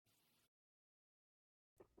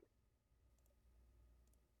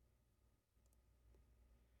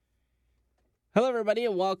Hello, everybody,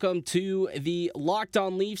 and welcome to the Locked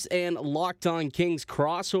On Leafs and Locked On Kings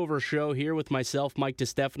crossover show here with myself, Mike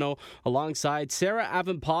DiStefano, alongside Sarah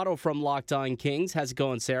Avampato from Locked On Kings. How's it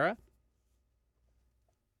going, Sarah?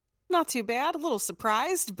 Not too bad. A little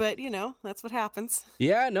surprised, but that's what happens.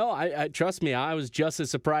 Yeah, no, I trust me, I was just as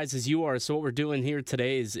surprised as you are. So what we're doing here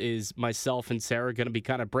today is myself and Sarah going to be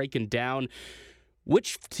kind of breaking down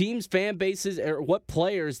which teams, fan bases, or what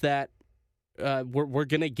players that we're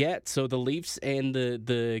going to get. So the Leafs and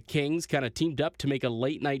the Kings kind of teamed up to make a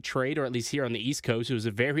late-night trade, or at least here on the East Coast. It was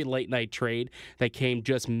a very late-night trade that came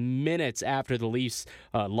just minutes after the Leafs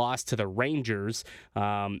lost to the Rangers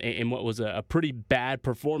in what was a pretty bad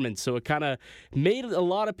performance. So it kind of made a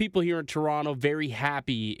lot of people here in Toronto very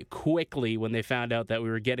happy quickly when they found out that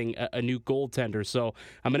we were getting a new goaltender. So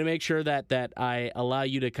I'm going to make sure that I allow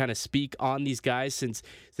you to kind of speak on these guys since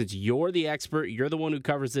you're the expert, you're the one who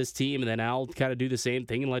covers this team, and then I'll kind of do the same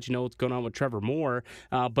thing and let you know what's going on with Trevor Moore.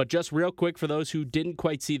 But just real quick, for those who didn't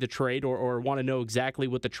quite see the trade or want to know exactly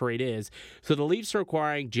what the trade is, so the Leafs are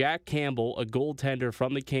acquiring Jack Campbell, a goaltender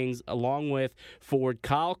from the Kings, along with forward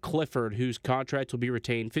Kyle Clifford, whose contract will be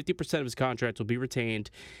retained. 50% of his contract will be retained.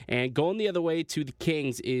 And going the other way to the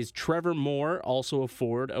Kings is Trevor Moore, also a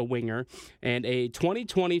forward, a winger, and a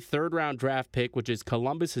 2020 third-round draft pick, which is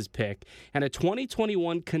Columbus's pick, and a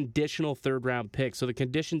 2021 conditional third-round pick. So the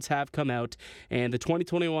conditions have come out, and the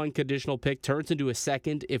 2021 conditional pick turns into a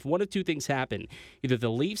second if one of two things happen. Either the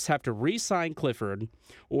Leafs have to re-sign Clifford,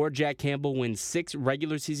 or Jack Campbell wins 6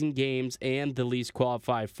 regular season games and the Leafs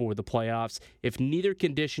qualify for the playoffs. If neither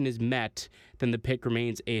condition is met, then the pick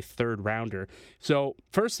remains a third-rounder. So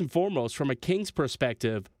first and foremost, from a Kings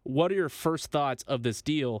perspective, what are your first thoughts of this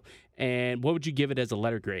deal, and what would you give it as a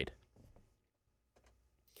letter grade?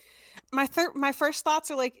 My first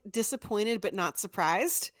thoughts are like disappointed but not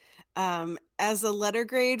surprised. As a letter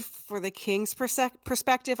grade for the Kings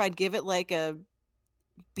perspective, I'd give it like a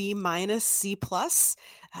B minus, C plus.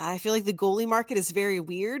 I feel like the goalie market is very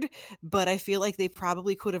weird, but I feel like they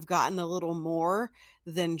probably could have gotten a little more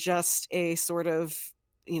than just a sort of,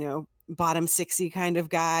 bottom 60 kind of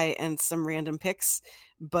guy and some random picks.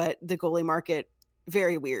 But the goalie market,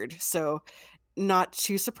 very weird. So not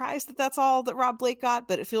too surprised that that's all that Rob Blake got,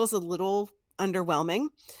 but it feels a little underwhelming.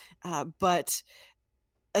 But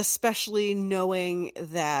especially knowing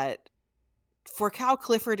that for Cal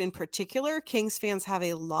Clifford in particular, Kings fans have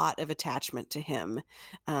a lot of attachment to him.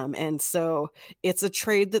 And so it's a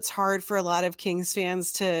trade that's hard for a lot of Kings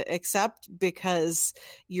fans to accept because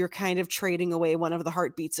you're kind of trading away one of the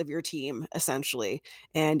heartbeats of your team, essentially.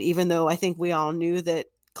 And even though I think we all knew that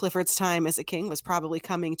Clifford's time as a King was probably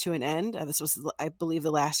coming to an end, this was, I believe,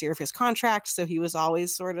 the last year of his contract. So he was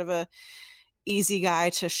always sort of a easy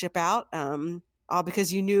guy to ship out. All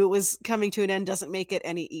because you knew it was coming to an end doesn't make it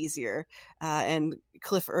any easier. And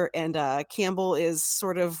Clifford and Campbell is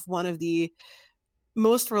sort of one of the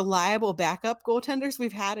most reliable backup goaltenders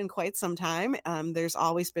we've had in quite some time. There's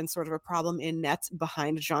always been sort of a problem in net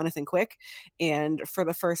behind Jonathan Quick. And for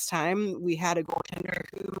the first time, we had a goaltender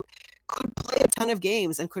who could play a ton of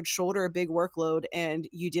games and could shoulder a big workload, and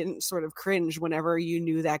you didn't sort of cringe whenever you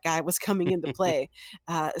knew that guy was coming into play.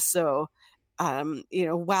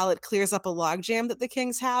 While it clears up a logjam that the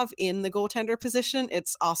Kings have in the goaltender position,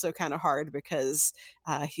 it's also kind of hard because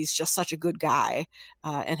he's just such a good guy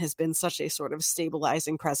and has been such a sort of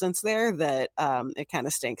stabilizing presence there that it kind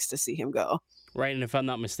of stinks to see him go. Right, and if I'm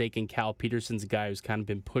not mistaken, Cal Peterson's a guy who's kind of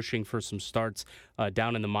been pushing for some starts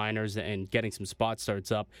down in the minors and getting some spot starts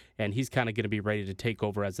up, and he's kind of going to be ready to take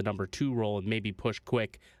over as the number 2 role and maybe push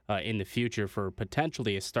Quick in the future for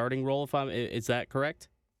potentially a starting role. Is that correct?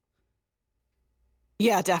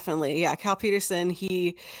 Yeah, definitely. Yeah, Cal Peterson,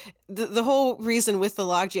 the whole reason with the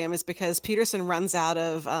logjam is because Peterson runs out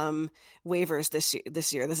of waivers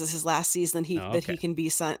this year. This is his last season that he can be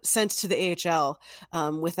sent to the AHL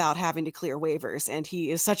without having to clear waivers. And he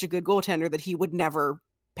is such a good goaltender that he would never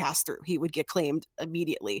pass through. He would get claimed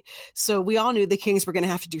immediately. So we all knew the Kings were going to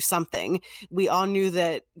have to do something. We all knew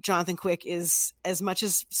that Jonathan Quick is, as much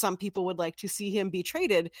as some people would like to see him be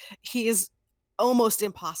traded, he is almost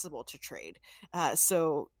impossible to trade.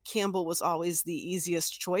 So Campbell was always the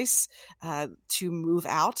easiest choice to move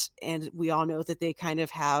out. And we all know that they kind of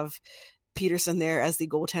have Peterson there as the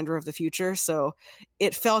goaltender of the future. So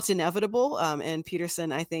it felt inevitable. And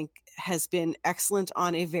Peterson, I think, has been excellent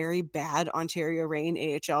on a very bad Ontario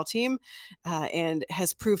Reign AHL team and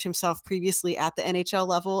has proved himself previously at the NHL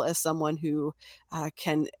level as someone who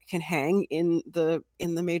can hang in the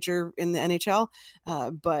NHL.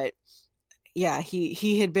 But yeah,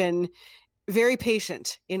 he had been very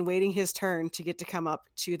patient in waiting his turn to get to come up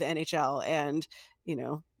to the NHL. And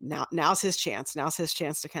now's his chance. Now's his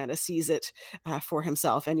chance to kind of seize it for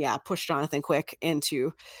himself. And yeah, push Jonathan Quick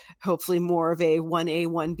into hopefully more of a 1A,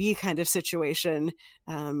 1B kind of situation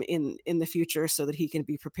in the future, so that he can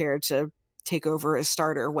be prepared to take over as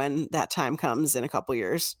starter when that time comes in a couple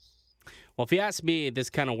years. Well, if you ask me, this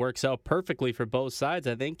kind of works out perfectly for both sides.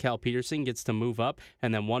 I think Cal Peterson gets to move up,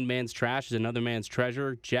 and then one man's trash is another man's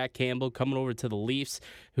treasure. Jack Campbell coming over to the Leafs,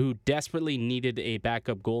 who desperately needed a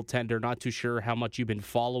backup goaltender. Not too sure how much you've been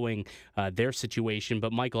following their situation,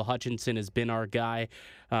 but Michael Hutchinson has been our guy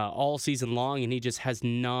all season long, and he just has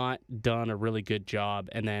not done a really good job.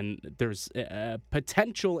 And then there's a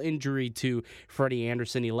potential injury to Freddie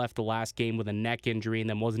Anderson. He left the last game with a neck injury and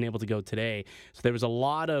then wasn't able to go today. So there was a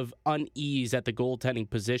lot of unease at the goaltending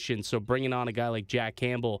position. So bringing on a guy like Jack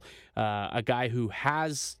Campbell, a guy who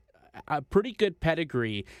has a pretty good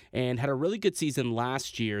pedigree and had a really good season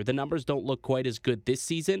last year. The numbers don't look quite as good this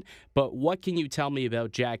season, but what can you tell me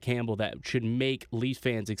about Jack Campbell that should make Leafs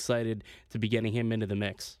fans excited to be getting him into the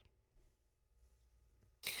mix?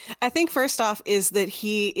 I think first off is that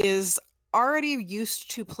he is already used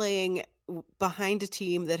to playing behind a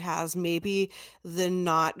team that has maybe the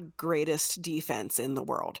not greatest defense in the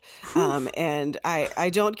world. And I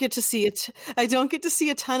don't get to see it. I don't get to see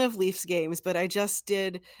a ton of Leafs games, but I just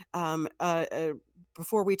did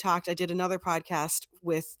before we talked, I did another podcast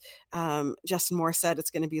with Justin Morissette. It's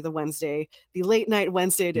going to be the late night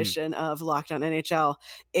Wednesday edition of Locked On NHL.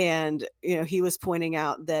 And, he was pointing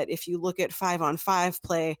out that if you look at 5-on-5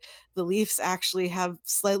 play, the Leafs actually have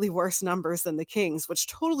slightly worse numbers than the Kings, which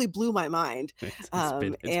totally blew my mind. It's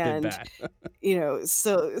been bad.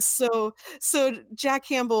 So Jack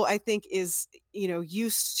Campbell, I think, is,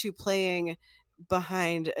 used to playing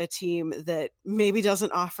behind a team that maybe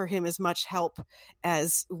doesn't offer him as much help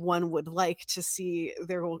as one would like to see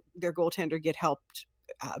their goaltender get helped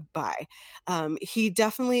by. He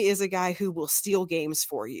definitely is a guy who will steal games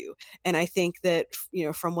for you. And I think that,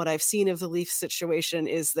 from what I've seen of the Leafs situation,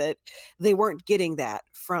 is that they weren't getting that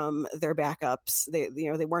from their backups.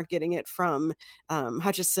 They weren't getting it from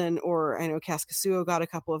Hutchison, or I know Kaskisuo got a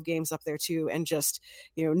couple of games up there too, and just,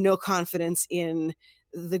 no confidence in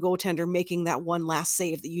the goaltender making that one last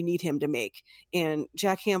save that you need him to make. And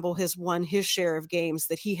Jack Campbell has won his share of games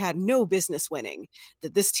that he had no business winning,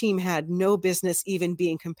 that this team had no business even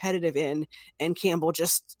being competitive in, and Campbell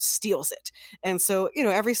just steals it. And so,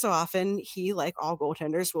 every so often he, like all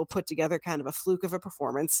goaltenders, will put together kind of a fluke of a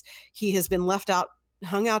performance. He has been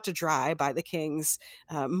hung out to dry by the Kings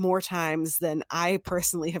more times than I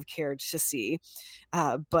personally have cared to see.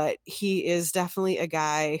 But he is definitely a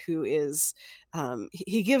guy who is,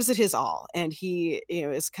 he gives it his all, and he,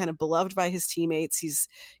 is kind of beloved by his teammates. He's,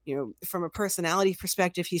 from a personality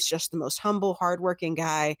perspective, he's just the most humble, hardworking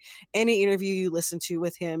guy. Any interview you listen to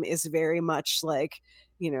with him is very much like,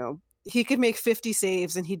 he could make 50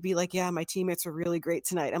 saves and he'd be like, yeah, my teammates were really great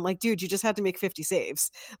tonight. I'm like, dude, you just had to make 50 saves.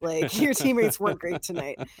 Like, your teammates weren't great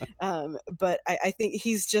tonight. But I think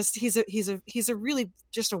he's a really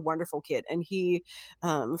just a wonderful kid. And he,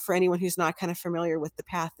 for anyone who's not kind of familiar with the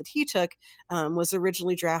path that he took, was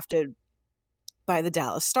originally drafted by the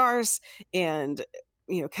Dallas Stars, and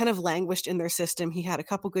kind of languished in their system. He had a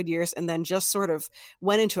couple good years and then just sort of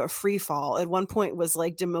went into a free fall. At one point was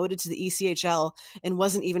like demoted to the ECHL and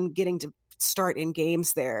wasn't even getting to start in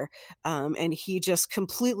games there. And he just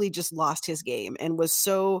completely just lost his game and was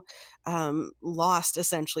so lost,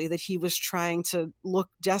 essentially, that he was trying to look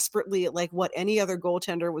desperately at like what any other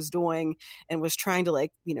goaltender was doing, and was trying to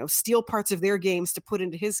steal parts of their games to put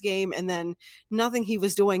into his game. And then nothing he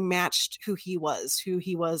was doing matched who he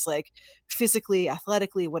was like physically,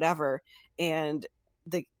 athletically, whatever. And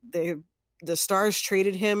the Stars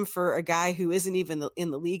traded him for a guy who isn't even in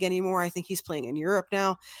the league anymore. I think he's playing in Europe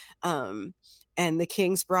now. And the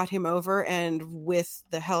Kings brought him over, and with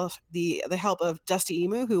the help of Dusty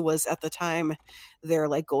Emu, who was at the time their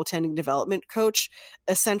goaltending development coach,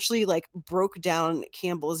 essentially broke down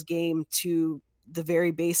Campbell's game to the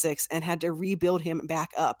very basics and had to rebuild him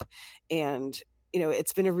back up. And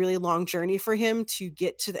it's been a really long journey for him to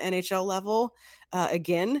get to the NHL level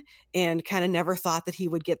again, and kind of never thought that he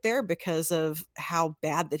would get there because of how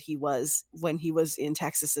bad that he was when he was in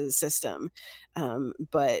Texas's system.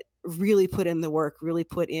 But really put in the work, really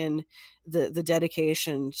put in the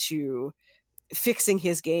dedication to fixing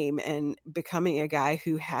his game and becoming a guy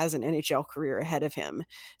who has an NHL career ahead of him.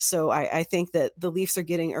 So I think that the Leafs are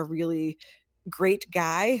getting a really great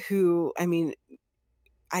guy who,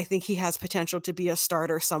 I think he has potential to be a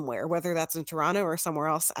starter somewhere, whether that's in Toronto or somewhere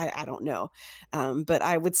else. I don't know. But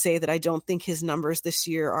I would say that I don't think his numbers this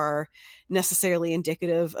year are necessarily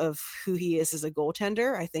indicative of who he is as a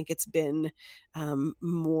goaltender. I think it's been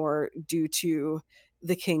more due to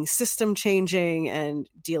the Kings system changing and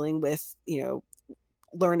dealing with,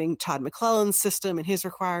 learning Todd McClellan's system and his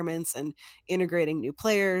requirements and integrating new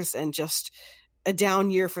players and just a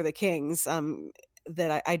down year for the Kings.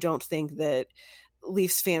 That I don't think that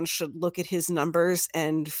Leafs fans should look at his numbers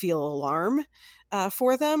and feel alarm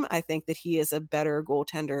for them. I think that he is a better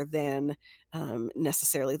goaltender than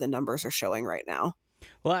necessarily the numbers are showing right now.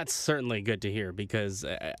 Well, that's certainly good to hear because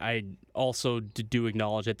I also do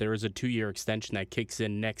acknowledge that there is a 2-year extension that kicks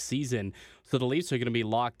in next season. So the Leafs are going to be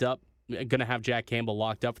locked up, going to have Jack Campbell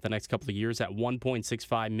locked up for the next couple of years at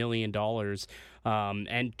 $1.65 million.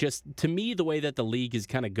 And just to me, the way that the league is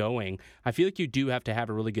kind of going, I feel like you do have to have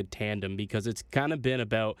a really good tandem because it's kind of been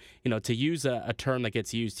about, to use a term that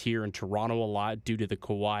gets used here in Toronto a lot due to the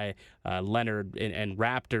Kawhi Leonard and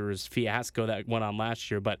Raptors fiasco that went on last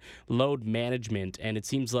year, but load management. And it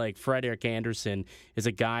seems like Frederik Andersen is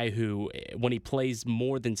a guy who, when he plays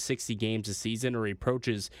more than 60 games a season or he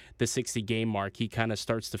approaches the 60-game mark, he kind of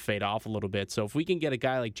starts to fade off a little bit. So if we can get a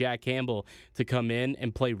guy like Jack Campbell to come in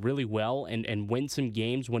and play really well and win some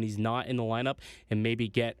games when he's not in the lineup and maybe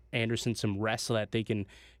get Andersen some rest so that they can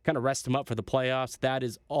kind of rest him up for the playoffs, that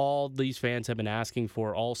is all these fans have been asking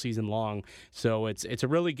for all season long. So it's a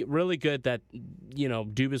really good that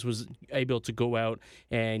Dubas was able to go out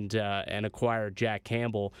and acquire Jack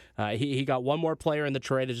Campbell. He got one more player in the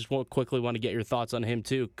trade. I just quickly want to get your thoughts on him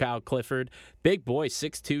too. Kyle Clifford, big boy,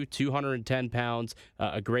 6'2", 210 pounds,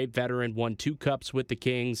 a great veteran, won 2 cups with the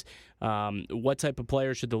Kings. What type of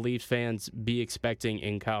player should the Leafs fans be expecting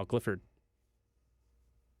in Kyle Clifford?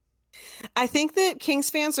 I think that Kings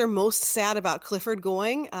fans are most sad about Clifford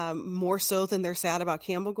going, more so than they're sad about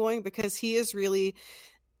Campbell going, because he is really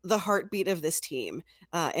the heartbeat of this team.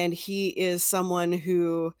 And he is someone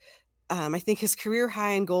who I think his career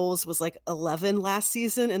high in goals was like 11 last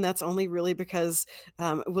season, and that's only really because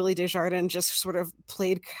Willie Desjardins just sort of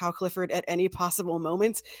played Kyle Clifford at any possible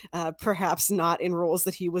moment, perhaps not in roles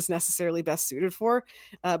that he was necessarily best suited for.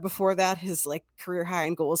 Before that, his career high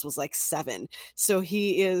in goals was like 7. So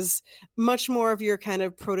he is much more of your kind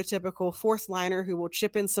of prototypical fourth liner who will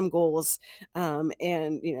chip in some goals,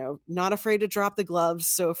 and not afraid to drop the gloves.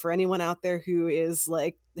 So for anyone out there who is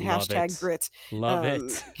like hashtag grit, love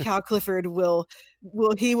it. Cal Clifford will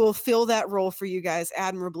fill that role for you guys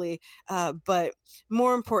admirably. But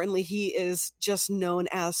more importantly, he is just known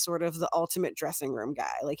as sort of the ultimate dressing room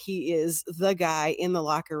guy. Like, he is the guy in the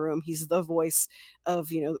locker room. He's the voice of,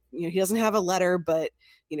 he doesn't have a letter, but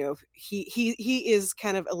he is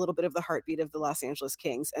kind of a little bit of the heartbeat of the Los Angeles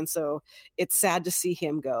Kings. And so it's sad to see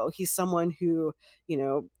him go. He's someone who,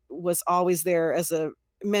 was always there as a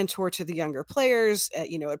mentor to the younger players.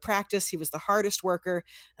 At practice, he was the hardest worker.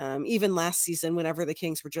 Even last season, whenever the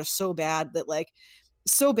Kings were just so bad that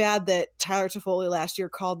Tyler Toffoli last year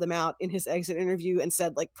called them out in his exit interview and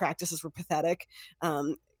said practices were pathetic.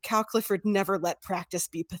 Cal Clifford never let practice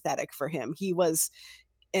be pathetic for him. He was,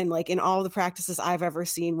 and in all the practices I've ever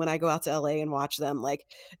seen when I go out to LA and watch them,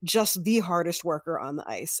 just the hardest worker on the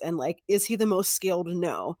ice. And is he the most skilled?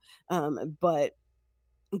 No. But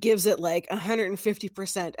gives it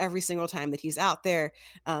 150% every single time that he's out there.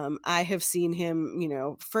 I have seen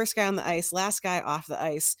him, first guy on the ice, last guy off the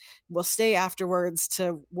ice, will stay afterwards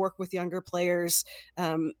to work with younger players.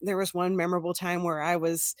 There was one memorable time where I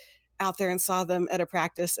was out there and saw them at a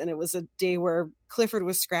practice, and it was a day where Clifford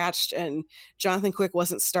was scratched and Jonathan Quick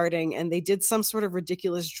wasn't starting, and they did some sort of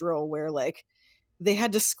ridiculous drill where they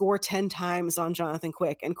had to score 10 times on Jonathan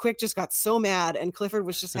Quick, and Quick just got so mad, and Clifford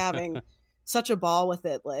was just having such a ball with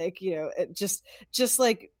it. It just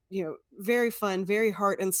very fun, very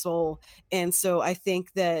heart and soul. And so I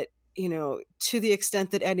think that, to the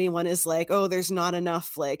extent that anyone is oh, there's not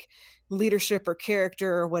enough leadership or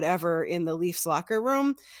character or whatever in the Leafs locker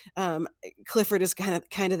room, Clifford is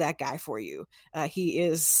kind of that guy for you. He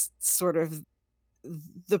is sort of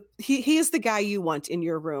he is the guy you want in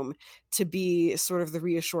your room to be sort of the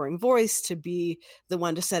reassuring voice, to be the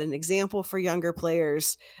one to set an example for younger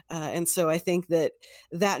players. And so I think that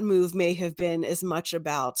move may have been as much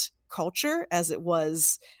about culture as it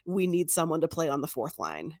was, we need someone to play on the fourth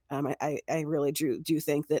line. I really do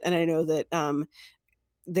think that, and I know that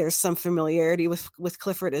there's some familiarity with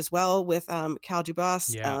Clifford as well, with Cal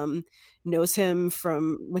Dubas. Yeah. Knows him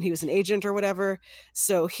from when he was an agent or whatever.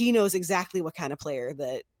 So he knows exactly what kind of player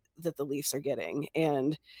that that the Leafs are getting.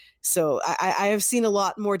 And so I have seen a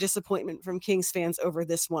lot more disappointment from Kings fans over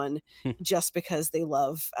this one, just because they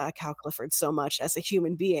love Cal Clifford so much as a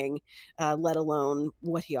human being, let alone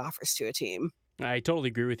what he offers to a team. I totally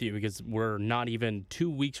agree with you, because we're not even 2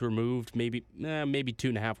 weeks removed, maybe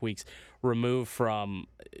 2.5 weeks removed from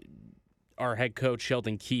our head coach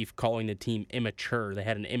Sheldon Keefe calling the team immature. They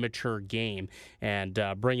had an immature game, and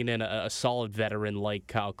bringing in a solid veteran like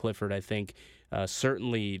Kyle Clifford, I think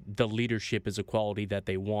certainly the leadership is a quality that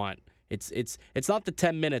they want. It's not the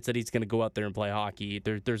 10 minutes that he's going to go out there and play hockey.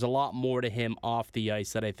 There's a lot more to him off the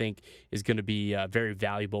ice that I think is going to be very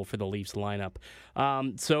valuable for the Leafs lineup.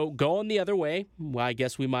 So going the other way, well, I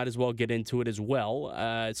guess we might as well get into it as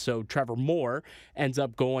well. So Trevor Moore ends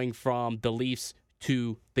up going from the Leafs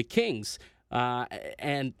to the Kings.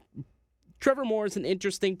 And Trevor Moore is an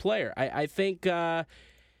interesting player. I think...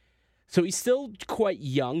 So he's still quite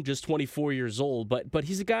young, just 24 years old, but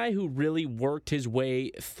he's a guy who really worked his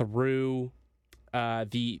way through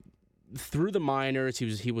the minors.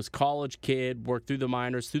 He was college kid, worked through the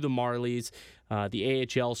minors, through the Marlies, the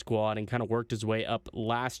AHL squad, and kind of worked his way up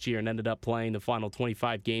last year and ended up playing the final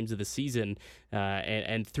 25 games of the season.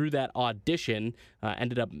 And through that audition,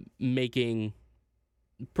 ended up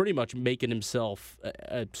pretty much making himself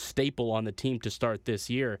a staple on the team to start this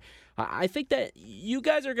year. I think that you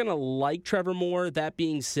guys are going to like Trevor Moore. That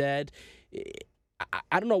being said,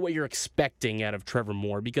 I don't know what you're expecting out of Trevor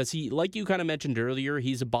Moore, because he, like you kind of mentioned earlier,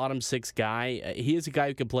 he's a bottom six guy. He is a guy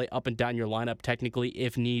who can play up and down your lineup technically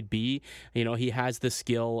if need be. You know, he has the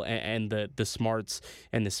skill and the smarts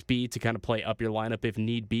and the speed to kind of play up your lineup if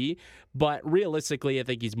need be. But realistically, I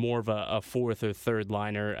think he's more of a fourth or third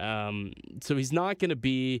liner. So he's not going to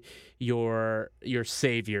be your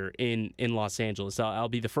savior in Los Angeles. I'll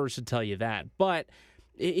be the first to tell you that. But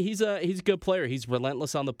he's a good player. He's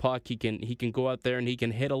relentless on the puck. He can go out there and he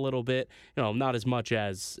can hit a little bit. You know, not as much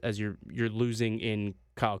as you're losing in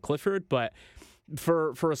Kyle Clifford, but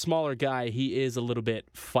for a smaller guy, he is a little bit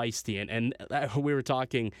feisty. And we were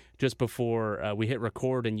talking just before we hit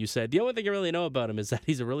record, and you said the only thing I really know about him is that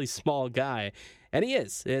he's a really small guy, and he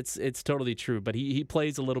is. It's totally true. But he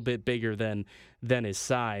plays a little bit bigger than his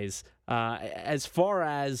size. As far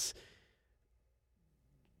as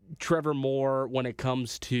Trevor Moore, when it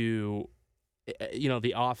comes to, you know,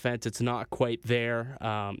 the offense, it's not quite there.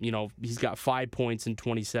 You know, he's got 5 points in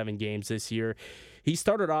 27 games this year. He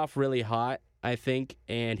started off really hot, I think,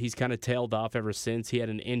 and he's kind of tailed off ever since. He had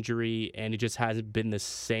an injury, and he just hasn't been the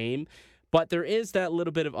same. But there is that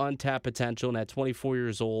little bit of untapped potential, and at 24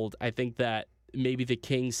 years old, I think that maybe the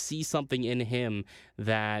Kings see something in him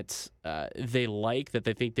that they like, that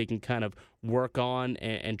they think they can kind of work on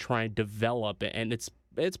and try and develop. And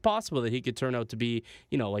it's possible that he could turn out to be,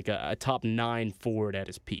 you know, like a top 9 forward at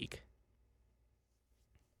his peak.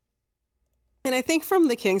 And I think from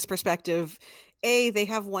the Kings' perspective, they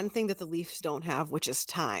have one thing that the Leafs don't have, which is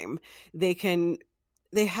time. They're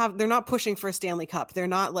not pushing for a Stanley Cup. They're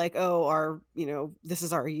not like, this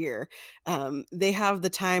is our year. They have the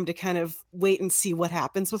time to kind of wait and see what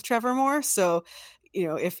happens with Trevor Moore. So, you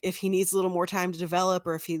know, if he needs a little more time to develop,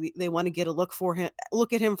 or if they want to get a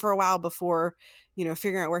look at him for a while before, you know,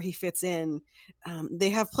 figuring out where he fits in, they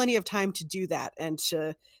have plenty of time to do that and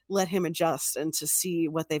to let him adjust and to see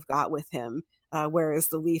what they've got with him. Whereas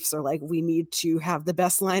the Leafs are like, we need to have the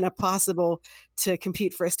best lineup possible to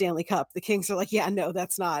compete for a Stanley Cup. The Kings are like, yeah, no,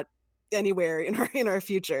 that's not anywhere in our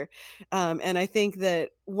future. And I think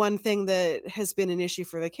that one thing that has been an issue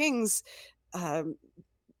for the Kings,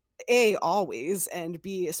 A, always, and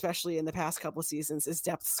B, especially in the past couple of seasons, is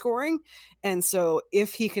depth scoring. And so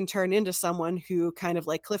if he can turn into someone who, kind of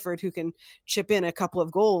like Clifford, who can chip in a couple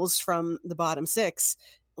of goals from the bottom six,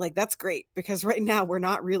 like, that's great, because right now we're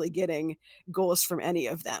not really getting goals from any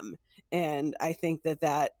of them. And I think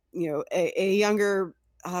that you know, a younger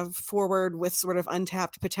forward with sort of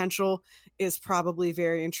untapped potential is probably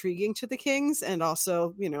very intriguing to the Kings. And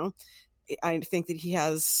also, you know, I think that he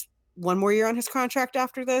has one more year on his contract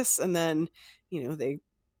after this, and then, you know, they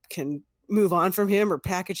can move on from him or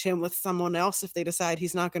package him with someone else if they decide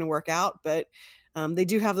he's not going to work out. But they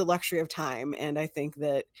do have the luxury of time, and I think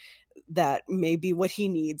that may be what he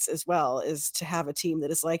needs as well, is to have a team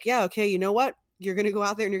that is like, yeah, okay, you know what, you're going to go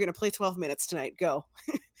out there and you're going to play 12 minutes tonight, go.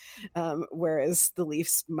 Whereas the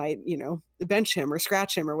Leafs might, you know, bench him or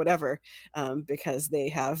scratch him or whatever, because they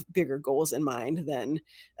have bigger goals in mind than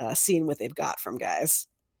seeing what they've got from guys.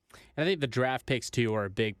 And I think the draft picks, too, are a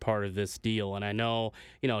big part of this deal. And I know,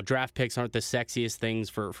 you know, draft picks aren't the sexiest things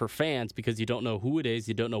for fans, because you don't know who it is.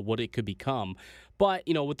 You don't know what it could become. But,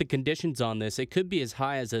 with the conditions on this, it could be as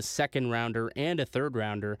high as a second rounder and a third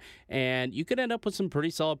rounder, and you could end up with some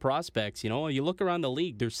pretty solid prospects. You look around the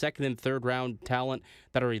league, there's second and third round talent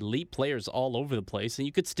that are elite players all over the place, and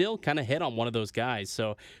you could still kind of hit on one of those guys.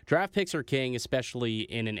 So draft picks are king, especially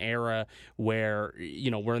in an era where,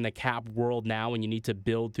 we're in the cap world now and you need to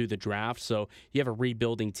build through the draft. So you have a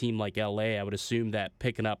rebuilding team like LA, I would assume that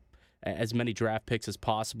picking up as many draft picks as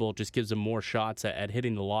possible just gives them more shots at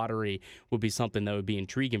hitting the lottery would be something that would be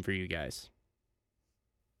intriguing for you guys.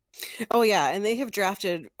 Oh yeah, and they have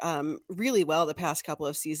drafted really well the past couple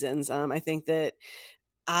of seasons. I think that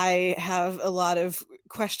I have a lot of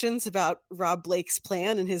questions about Rob Blake's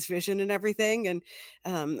plan and his vision and everything, and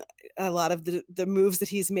a lot of the moves that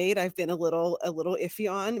he's made, I've been a little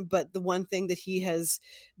iffy on. But the one thing that he has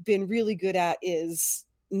been really good at is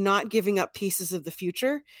not giving up pieces of the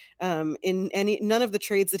future. None of the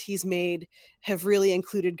trades that he's made have really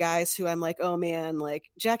included guys who I'm like, oh man, like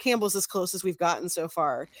Jack Campbell's as close as we've gotten so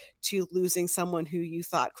far to losing someone who you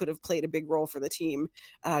thought could have played a big role for the team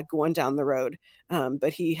going down the road.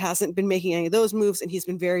 But he hasn't been making any of those moves, and he's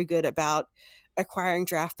been very good about acquiring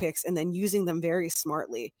draft picks and then using them very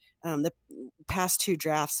smartly. The past 2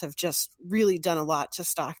 drafts have just really done a lot to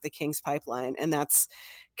stock the Kings pipeline, and that's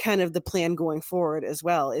kind of the plan going forward as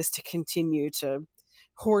well, is to continue to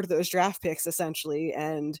hoard those draft picks essentially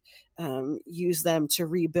and use them to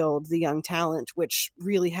rebuild the young talent, which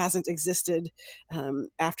really hasn't existed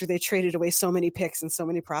after they traded away so many picks and so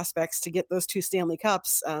many prospects to get those 2 Stanley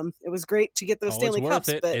Cups. It was great to get those Stanley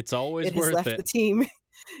Cups, but it's always it has worth left it. the team.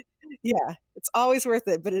 Yeah, it's always worth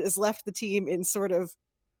it, but it has left the team in sort of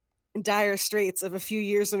dire straits of a few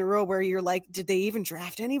years in a row where you're like, did they even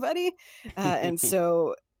draft anybody? And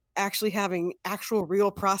so actually having actual real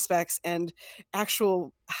prospects and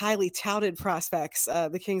actual highly touted prospects,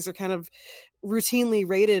 the Kings are kind of routinely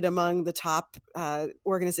rated among the top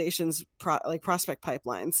organizations prospect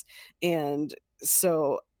pipelines. And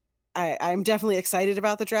so I'm definitely excited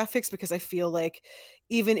about the draft picks because I feel like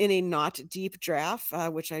even in a not deep draft,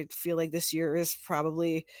 which I feel like this year is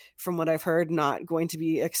probably, from what I've heard, not going to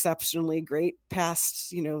be exceptionally great past,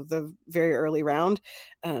 the very early round.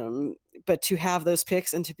 But to have those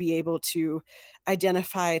picks and to be able to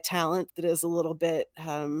identify talent that is a little bit,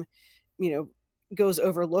 goes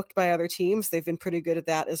overlooked by other teams, they've been pretty good at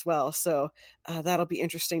that as well. So that'll be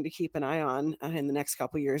interesting to keep an eye on in the next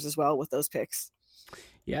couple years as well with those picks.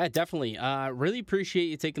 Yeah, definitely. Really appreciate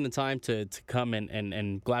you taking the time to come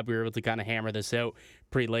and glad we were able to kind of hammer this out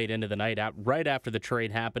pretty late into the night. Right after the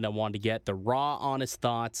trade happened, I wanted to get the raw, honest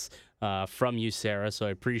thoughts from you, Sarah. So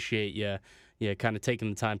I appreciate you kind of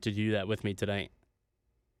taking the time to do that with me tonight.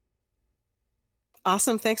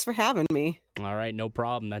 Awesome. Thanks for having me. All right, no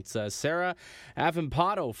problem. That's Sarah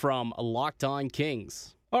Avampato from Locked On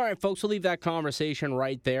Kings. All right, folks, we'll leave that conversation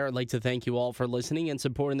right there. I'd like to thank you all for listening and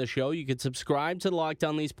supporting the show. You can subscribe to the Locked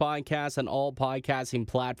On Leafs podcast on all podcasting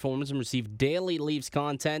platforms and receive daily Leafs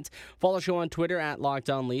content. Follow the show on Twitter at Locked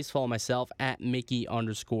On Leafs. Follow myself at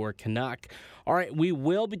Mickey_Canuck. All right, we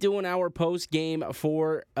will be doing our post-game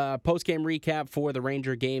recap for the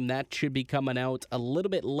Ranger game. That should be coming out a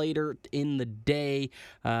little bit later in the day.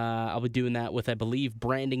 I'll be doing that with, I believe,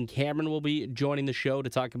 Brandon Cameron will be joining the show to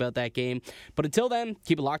talk about that game. But until then,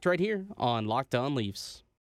 keep it locked right here on Locked On Leafs.